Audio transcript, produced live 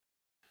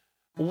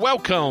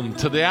Welcome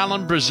to the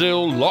Alan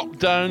Brazil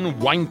Lockdown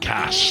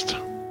Winecast.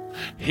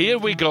 Here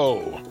we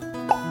go.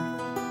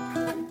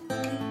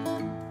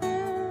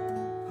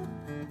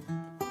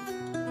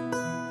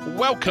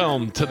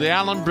 Welcome to the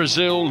Alan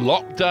Brazil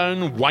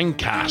Lockdown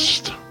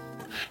Winecast.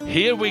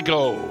 Here we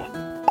go.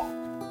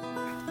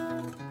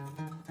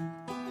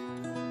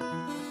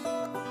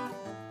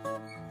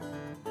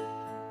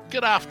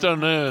 Good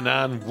afternoon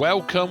and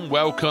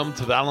welcome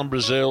to the Alan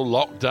Brazil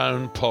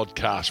Lockdown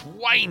Podcast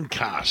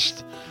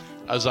Winecast.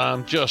 As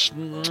I'm just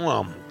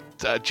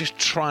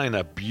trying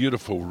a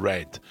beautiful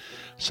red,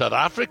 South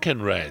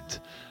African red.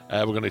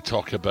 We're going to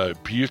talk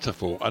about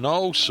beautiful, and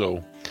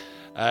also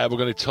we're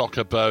going to talk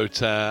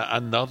about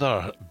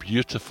another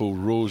beautiful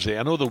rosé.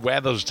 I know the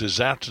weather's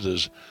deserted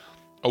us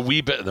a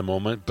wee bit at the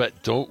moment,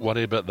 but don't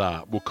worry about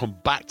that. We'll come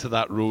back to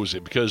that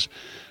rosé because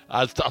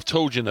I've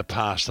told you in the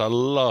past, I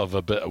love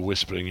a bit of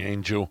Whispering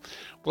Angel.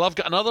 Well, I've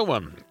got another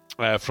one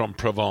from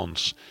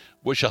Provence,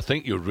 which I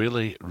think you'll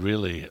really,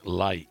 really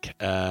like.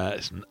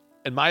 It's,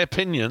 in my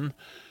opinion,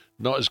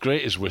 not as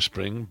great as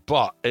Whispering,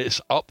 but it's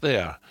up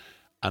there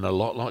and a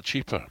lot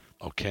cheaper,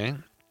 okay?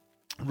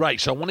 Right,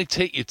 so I want to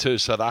take you to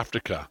South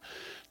Africa,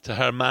 to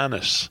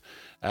Hermanus,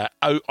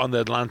 out on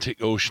the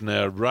Atlantic Ocean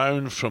there,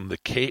 round from the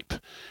Cape.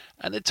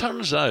 And it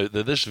turns out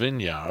that this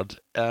vineyard,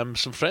 some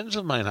friends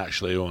of mine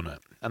actually own it.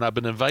 And I've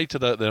been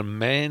invited out there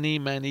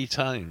many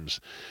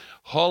times.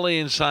 Holly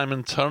and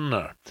Simon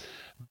Turner,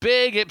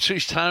 big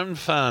Ipswich Town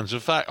fans. In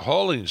fact,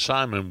 Holly and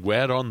Simon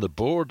were on the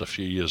board a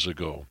few years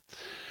ago.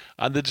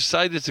 And they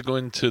decided to go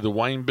into the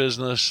wine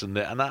business. And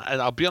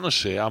I'll be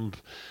honest with you,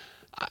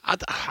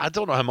 I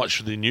don't know how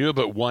much they knew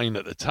about wine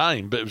at the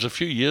time, but it was a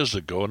few years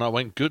ago. And I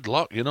went, good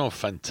luck,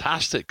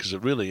 fantastic, because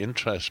it really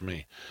interests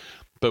me.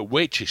 But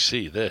wait till you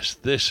see this.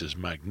 This is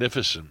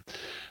magnificent.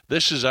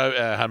 This is out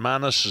at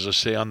Hermanus, as I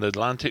say, on the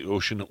Atlantic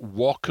Ocean,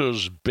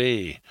 Walker's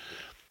Bay.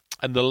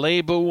 And the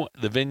label,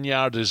 the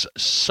vineyard is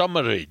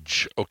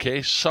Summeridge,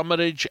 okay?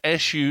 Summeridge,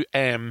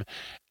 Summeridge,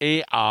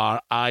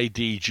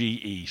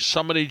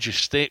 Summeridge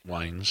Estate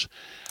Wines.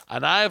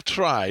 And I have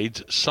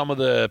tried some of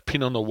the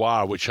Pinot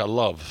Noir, which I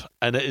love,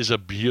 and it is a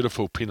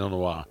beautiful Pinot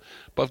Noir.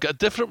 But I've got a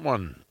different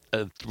one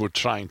we're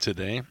trying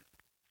today,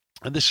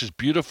 and this is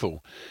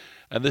beautiful.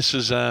 And this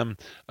is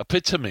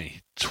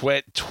Epitome,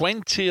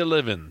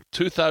 2011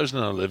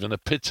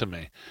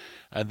 Epitome.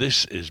 And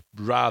this is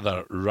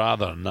rather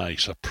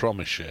nice, I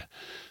promise you.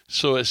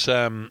 So it's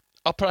Upper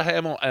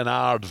Hemel and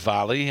Ard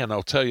Valley, and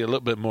I'll tell you a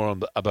little bit more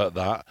about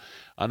that.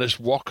 And it's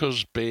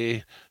Walker's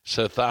Bay,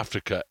 South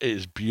Africa. It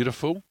is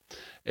beautiful.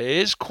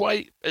 It's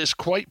quite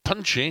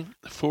punchy,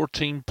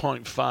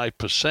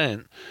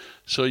 14.5%.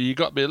 So you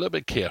got to be a little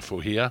bit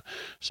careful here.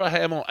 So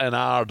Hemel and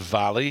Ard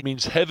Valley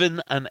means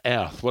heaven and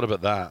earth. What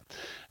about that?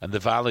 And the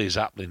valley is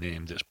aptly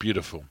named. It's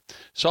beautiful.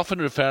 It's often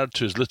referred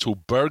to as Little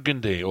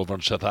Burgundy over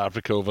in South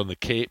Africa, over on the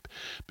Cape,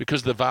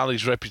 because the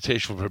valley's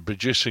reputation for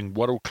producing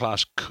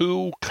world-class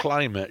cool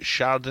climate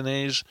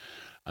Chardonnays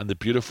and the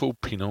beautiful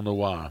Pinot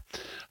Noir.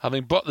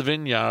 Having bought the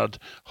vineyard,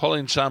 Holly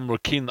and Sam were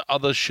keen that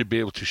others should be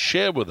able to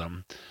share with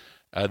them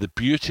the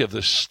beauty of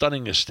this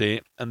stunning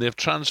estate, and they've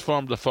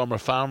transformed the former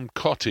farm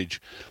cottage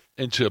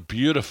into a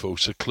beautiful,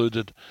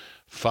 secluded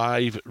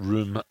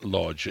 5-room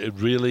lodge. It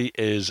really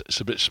is.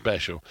 It's a bit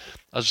special.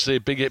 As I say,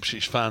 big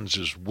Ipswich fans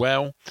as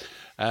well.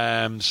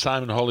 Simon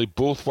and Holly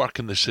both work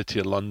in the City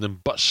of London,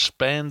 but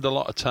spend a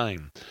lot of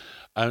time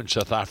out in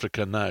South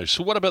Africa now.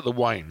 So what about the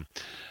wine?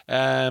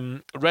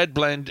 Red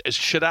blend is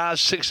Shiraz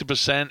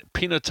 60%,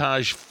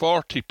 Pinotage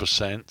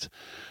 40%.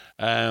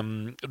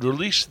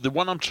 Release, the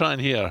one I'm trying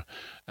here,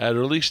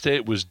 release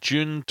date was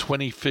June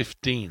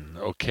 2015,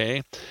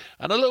 okay?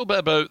 And a little bit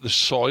about the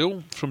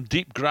soil. From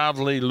deep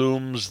gravelly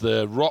looms,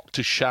 the rock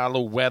to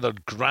shallow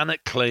weathered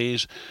granite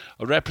clays,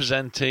 a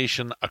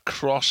representation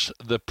across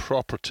the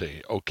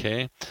property,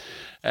 okay?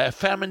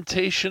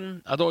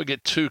 Fermentation, I don't want to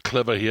get too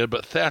clever here,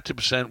 but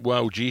 30%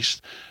 wild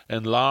yeast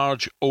in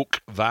large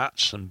oak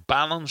vats, and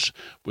balance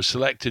with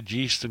selected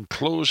yeast and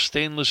closed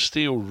stainless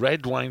steel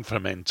red wine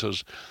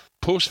fermenters.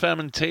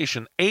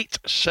 Post-fermentation, 8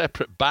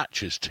 separate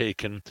batches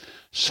taken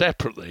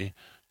separately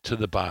to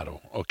the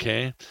barrel,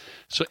 okay?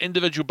 So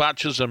individual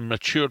batches are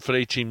matured for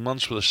 18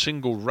 months with a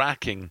single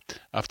racking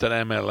after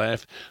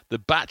MLF. The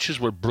batches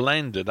were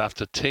blended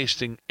after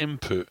tasting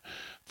input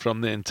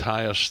from the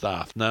entire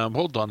staff. Now,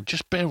 hold on,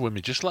 just bear with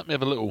me. Just let me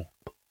have a little...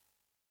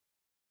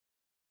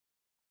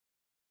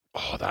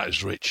 Oh, that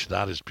is rich.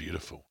 That is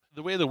beautiful.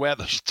 The way the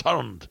weather's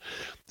turned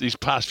these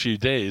past few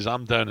days,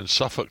 I'm down in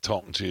Suffolk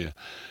talking to you.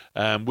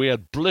 We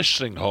had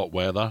blistering hot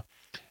weather.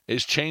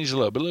 It's changed a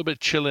little bit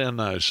chillier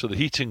now, so the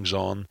heating's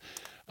on,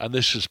 and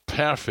this is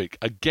perfect.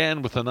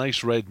 Again, with a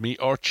nice red meat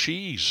or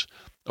cheese,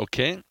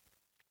 okay?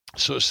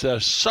 So it's the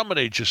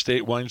Summeridge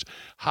Estate Wines.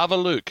 Have a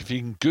look. If you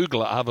can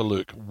Google it, have a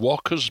look.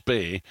 Walker's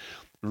Bay,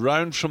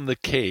 round from the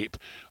Cape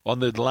on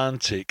the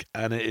Atlantic,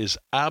 and it is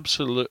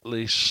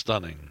absolutely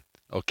stunning,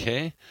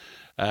 okay?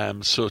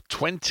 So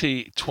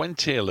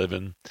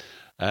 2011,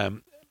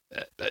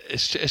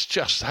 it's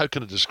just, how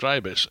can I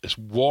describe it? It's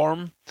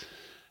warm,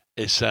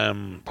 it's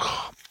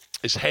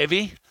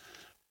heavy,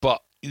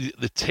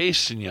 the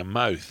taste in your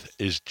mouth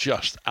is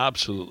just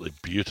absolutely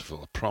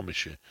beautiful, I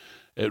promise you.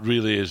 It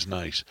really is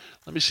nice.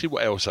 Let me see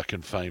what else I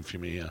can find for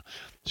me here.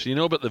 So you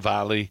know about the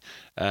Valley,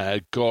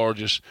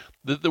 gorgeous.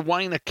 The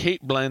wine, a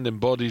Cape blend,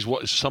 embodies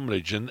what is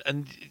Summeridge,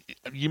 and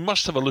you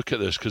must have a look at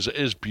this because it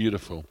is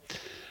beautiful.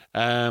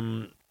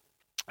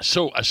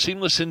 So, a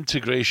seamless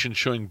integration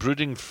showing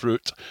brooding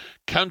fruit,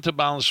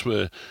 counterbalanced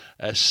with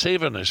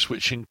savoriness,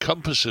 which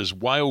encompasses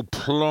wild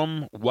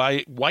plum,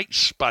 white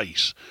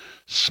spice,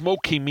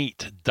 smoky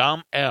meat,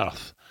 damp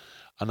earth,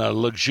 and a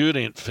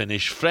luxuriant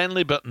finish,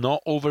 friendly but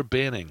not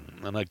overbearing.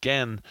 And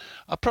again,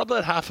 I probably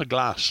had half a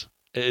glass.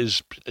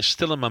 It's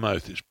still in my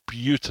mouth. It's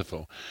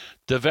beautiful.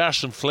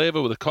 Diverse in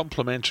flavour with a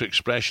complementary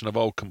expression of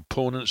all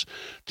components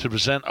to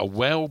present a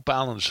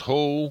well-balanced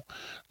whole,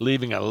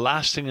 leaving a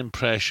lasting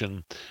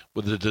impression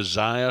with the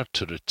desire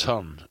to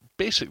return.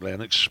 Basically,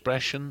 an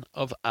expression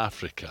of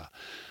Africa.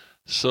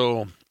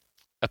 So,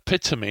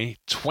 Epitome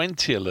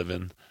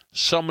 2011,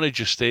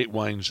 Summeridge Estate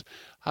Wines.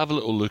 Have a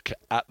little look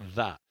at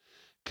that.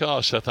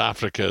 South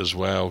Africa as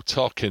well,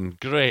 talking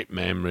great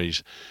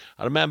memories.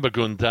 I remember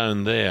going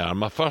down there,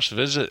 my first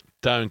visit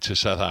down to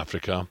South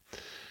Africa,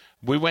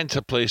 we went to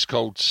a place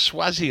called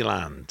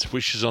Swaziland,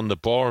 which is on the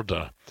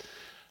border.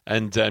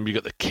 And you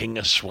got the King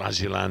of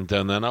Swaziland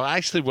down there. Now, I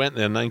actually went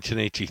there in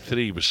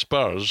 1983 with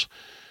Spurs.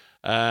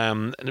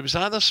 And it was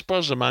either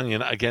Spurs or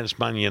against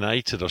Man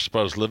United or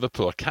Spurs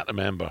Liverpool. I can't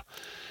remember.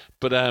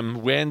 But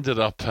we ended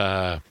up...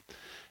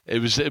 It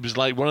was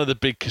like one of the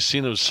big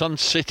casinos. Sun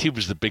City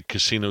was the big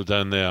casino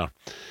down there.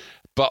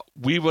 But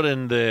we were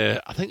in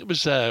I think it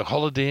was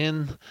Holiday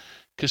Inn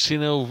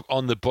casino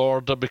on the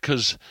border,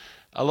 because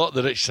a lot of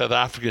the rich South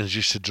Africans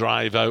used to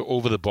drive out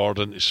over the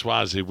border into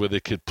Swazi where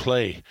they could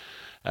play.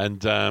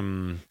 And,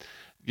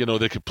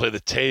 they could play the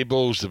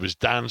tables. There was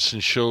dancing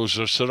shows.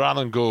 So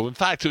rather than go... In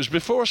fact, it was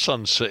before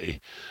Sun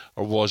City.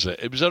 Or was it?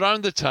 It was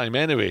around the time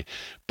anyway.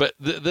 But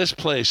this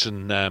place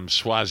in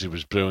Swazi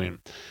was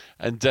brilliant.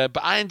 And but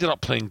I ended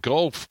up playing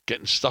golf,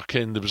 getting stuck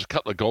in. There was a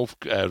couple of golf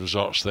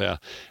resorts there,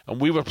 and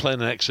we were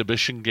playing an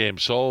exhibition game.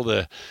 So all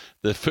the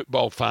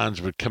football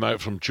fans would come out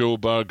from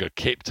Joburg or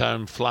Cape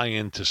Town, flying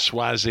into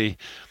Swazi,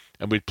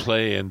 and we'd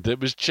play. And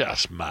it was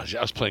just magic.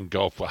 I was playing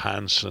golf with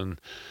Hanson,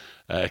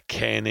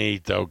 Kenny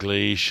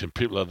Dalglish, and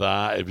people like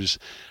that.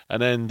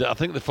 And then I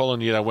think the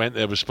following year I went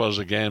there with Spurs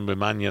again with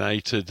Man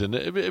United, and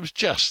it was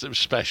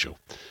special.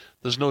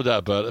 There's no doubt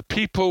about it.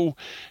 People,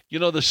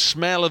 the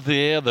smell of the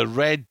air, the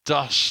red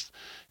dust.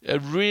 It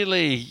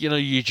really, you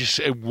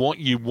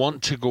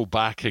want to go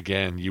back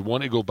again. You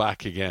want to go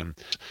back again.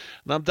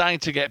 And I'm dying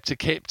to get to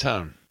Cape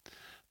Town.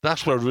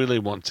 That's where I really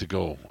want to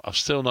go. I've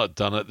still not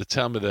done it. They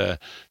tell me the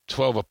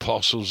 12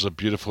 Apostles, a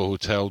beautiful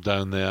hotel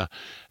down there.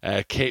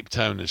 Cape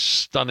Town is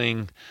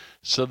stunning.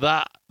 So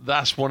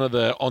that's one of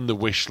on the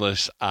wish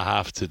list I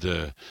have to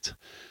do.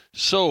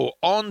 So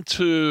on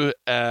to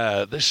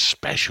this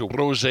special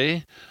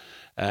rosé.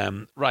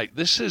 Right,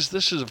 this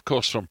is of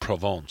course from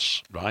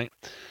Provence, right?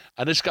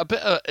 And it's got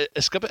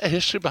a bit of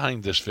history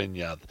behind this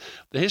vineyard.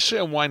 The history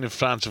of wine in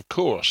France, of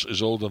course,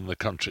 is older than the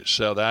country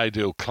itself. The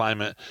ideal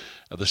climate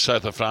of the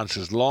south of France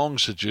has long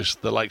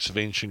seduced the likes of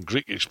ancient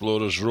Greek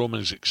explorers,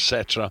 Romans,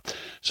 etc.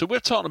 So we're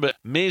talking about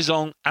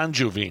Maison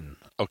Angevine,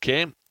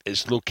 okay?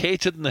 It's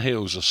located in the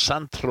hills of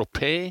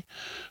Saint-Tropez.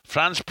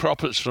 France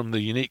profits from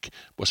the unique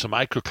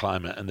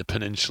microclimate in the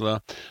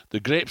peninsula. The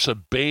grapes are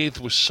bathed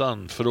with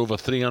sun for over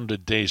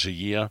 300 days a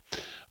year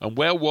and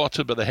well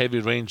watered by the heavy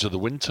rains of the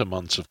winter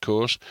months, of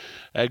course.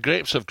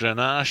 Grapes of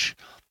Grenache,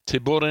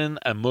 Thébourine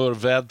and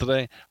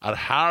Mourvèdre are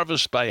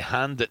harvested by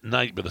hand at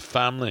night with the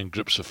family and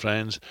groups of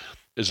friends.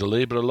 Is a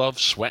labour of love,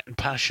 sweat and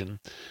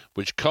passion,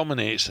 which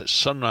culminates at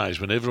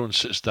sunrise when everyone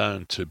sits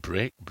down to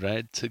break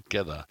bread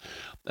together.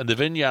 And the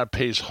vineyard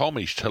pays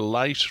homage to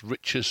life's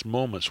richest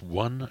moments,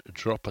 one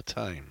drop at a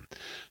time.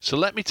 So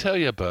let me tell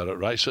you about it,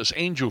 right? So it's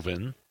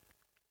Angevin.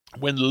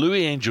 When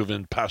Louis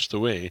Angevin passed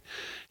away,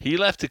 he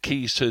left the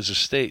keys to his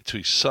estate to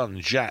his son,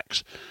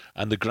 Jacques,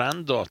 and the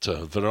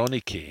granddaughter,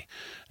 Veronique.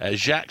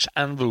 Jacques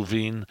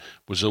Angevin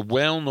was a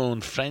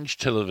well-known French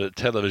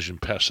television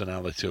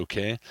personality,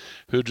 okay,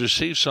 who had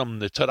received some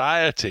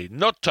notoriety,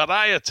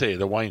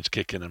 the wine's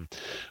kicking him,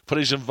 for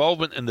his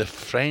involvement in the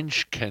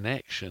French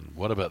Connection.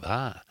 What about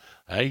that?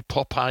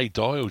 Popeye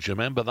Doyle, do you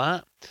remember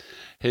that?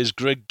 His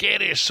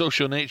gregarious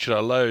social nature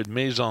allowed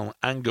Maison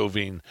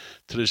Angevin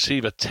to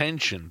receive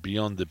attention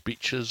beyond the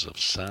beaches of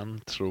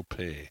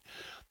Saint-Tropez.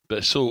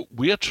 But so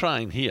we're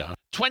trying here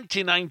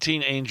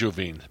 2019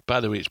 Angevin. By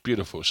the way, it's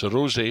beautiful. It's a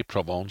Rosé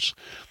Provence.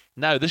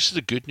 Now, this is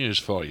the good news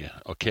for you,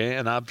 okay?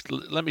 And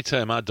let me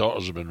tell you, my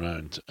daughters have been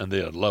round and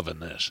they are loving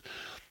this.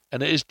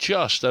 And it is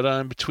just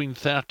around between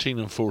 £13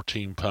 and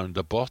 £14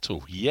 a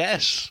bottle.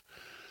 Yes.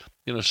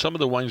 Some of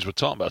the wines we're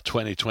talking about,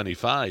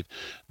 2025.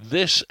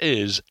 This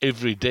is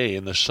every day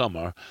in the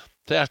summer,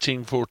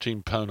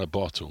 £13-14 a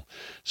bottle.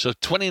 So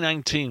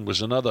 2019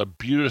 was another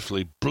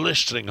beautifully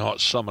blistering hot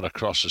summer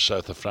across the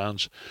south of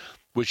France,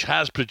 which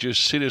has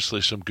produced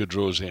seriously some good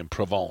rosé in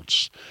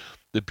Provence.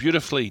 The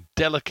beautifully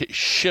delicate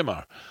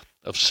shimmer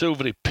of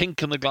silvery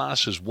pink in the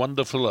glass is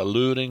wonderful,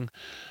 alluring.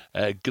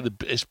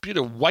 It's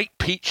beautiful. White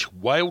peach,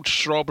 wild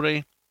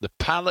strawberry. The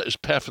palate is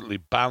perfectly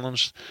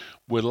balanced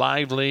with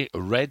lively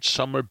red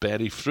summer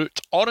berry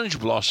fruit, orange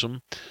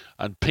blossom,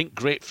 and pink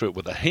grapefruit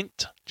with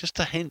just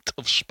a hint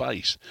of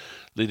spice,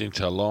 leading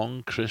to a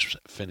long, crisp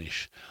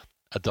finish.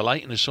 A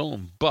delight in its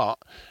own, but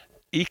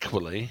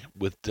equally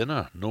with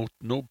dinner. No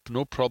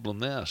problem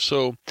there.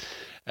 So,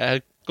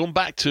 going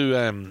back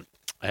to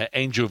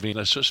Angel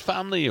Vina, so it's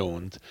family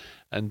owned,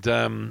 and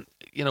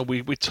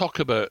we talk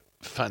about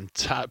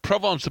fantastic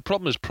Provence. The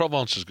problem is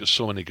Provence has got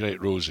so many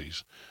great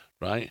roses,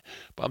 right?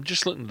 But I'm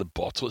just looking at the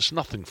bottle. It's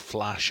nothing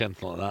flash,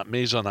 anything like that.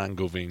 Maison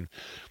Angevine,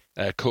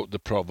 Côte de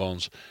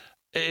Provence.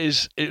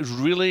 It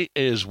really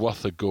is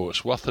worth a go.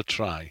 It's worth a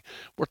try.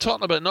 We're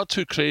talking about not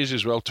too crazy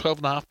as well,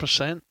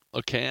 12.5%.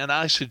 Okay, and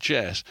I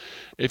suggest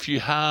if you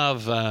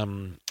have,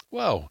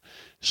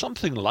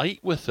 something light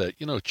with it,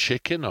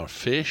 chicken or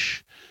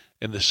fish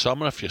in the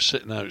summer if you're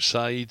sitting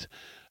outside,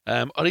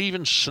 or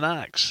even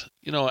snacks,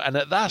 and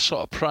at that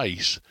sort of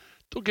price,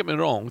 don't get me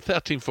wrong,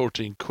 13,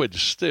 14 quid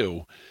is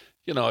still,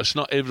 it's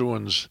not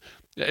everyone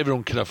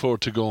can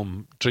afford to go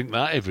and drink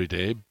that every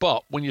day,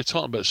 but when you're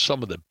talking about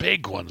some of the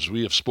big ones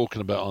we have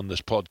spoken about on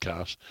this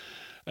podcast,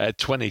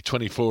 20,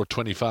 24,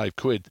 25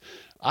 quid,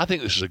 I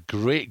think this is a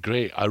great,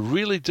 I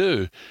really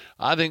do.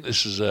 I think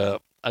this is a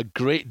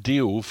great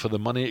deal for the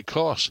money it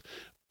costs.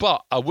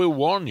 But I will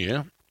warn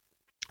you,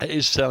 it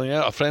is selling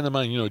out. A friend of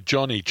mine,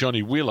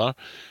 Johnny Wheeler,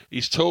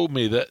 he's told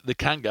me that they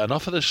can't get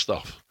enough of this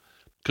stuff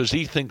because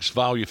he thinks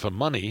value for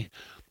money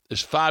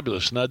is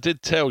fabulous. And I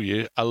did tell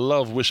you, I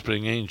love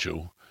Whispering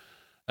Angel,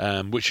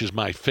 which is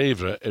my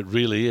favourite. It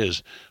really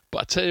is. But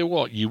I tell you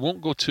what, you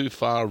won't go too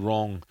far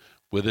wrong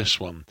with this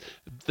one.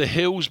 The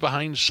hills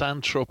behind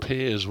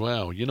Saint-Tropez as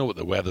well. You know what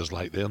the weather's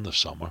like there in the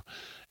summer.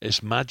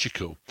 It's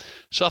magical.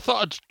 So I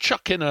thought I'd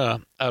chuck in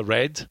a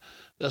red.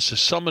 That's a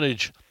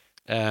Summeridge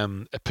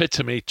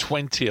Epitome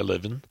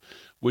 2011,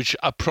 which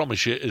I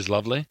promise you is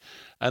lovely.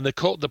 And the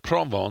Côte de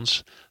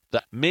Provence,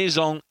 the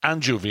Maison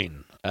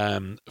Angevine,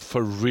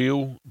 for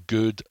real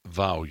good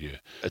value.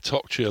 I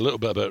talked to you a little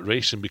bit about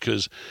racing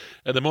because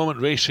at the moment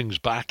racing's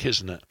back,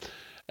 isn't it?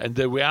 And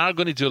we are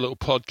going to do a little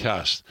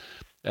podcast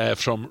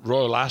from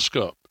Royal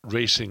Ascot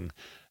Racing.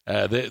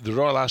 The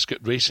Royal Ascot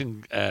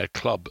Racing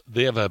Club,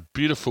 they have a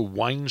beautiful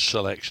wine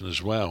selection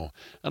as well.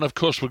 And of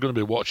course, we're going to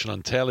be watching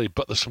on telly,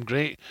 but there's some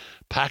great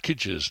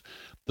packages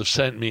they've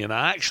sent me. And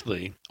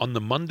actually, on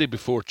the Monday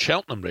before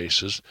Cheltenham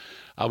races,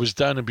 I was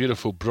down in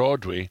beautiful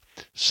Broadway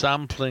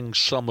sampling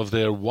some of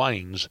their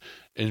wines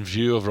in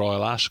view of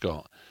Royal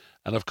Ascot.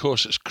 And of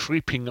course, it's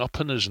creeping up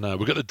on us now.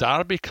 We've got the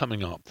Derby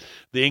coming up.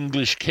 The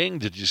English King,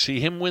 did you see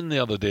him win the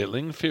other day at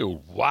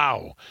Lingfield?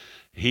 Wow.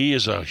 He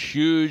is a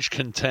huge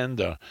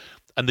contender.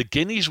 And the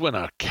Guineas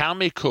winner,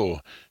 Kamiko,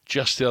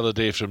 just the other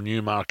day from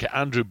Newmarket,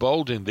 Andrew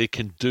Balding, they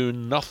can do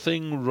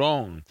nothing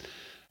wrong.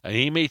 And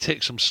he may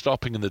take some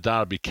stopping in the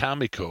Derby,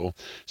 Kamiko.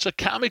 So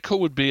Kamiko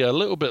would be a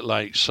little bit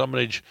like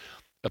Summeridge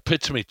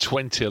Epitome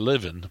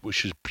 2011,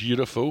 which is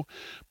beautiful.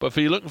 But if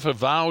you're looking for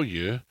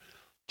value,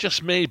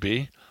 just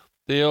maybe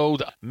the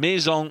old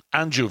Maison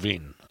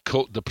Angevine,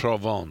 Côte de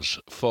Provence,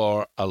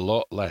 for a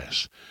lot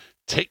less.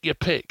 Take your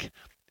pick.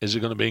 Is it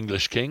going to be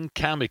English King,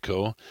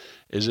 Kamiko?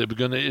 Is we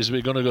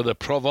going to go the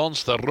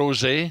Provence, the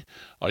Rosé?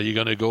 Or are you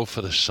going to go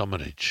for the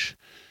Summeridge?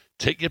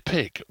 Take your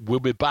pick.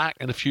 We'll be back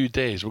in a few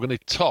days. We're going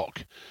to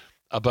talk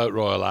about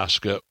Royal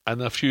Ascot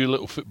and a few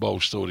little football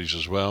stories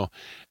as well.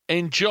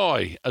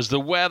 Enjoy as the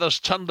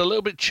weather's turned a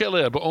little bit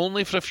chillier, but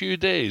only for a few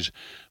days.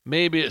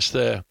 Maybe it's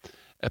the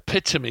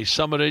Epitome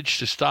Summeridge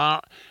to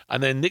start,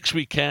 and then next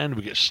weekend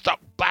we get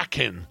stuck back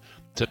in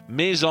to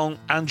Maison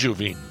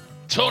Angevine.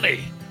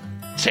 Tony,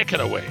 take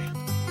it away.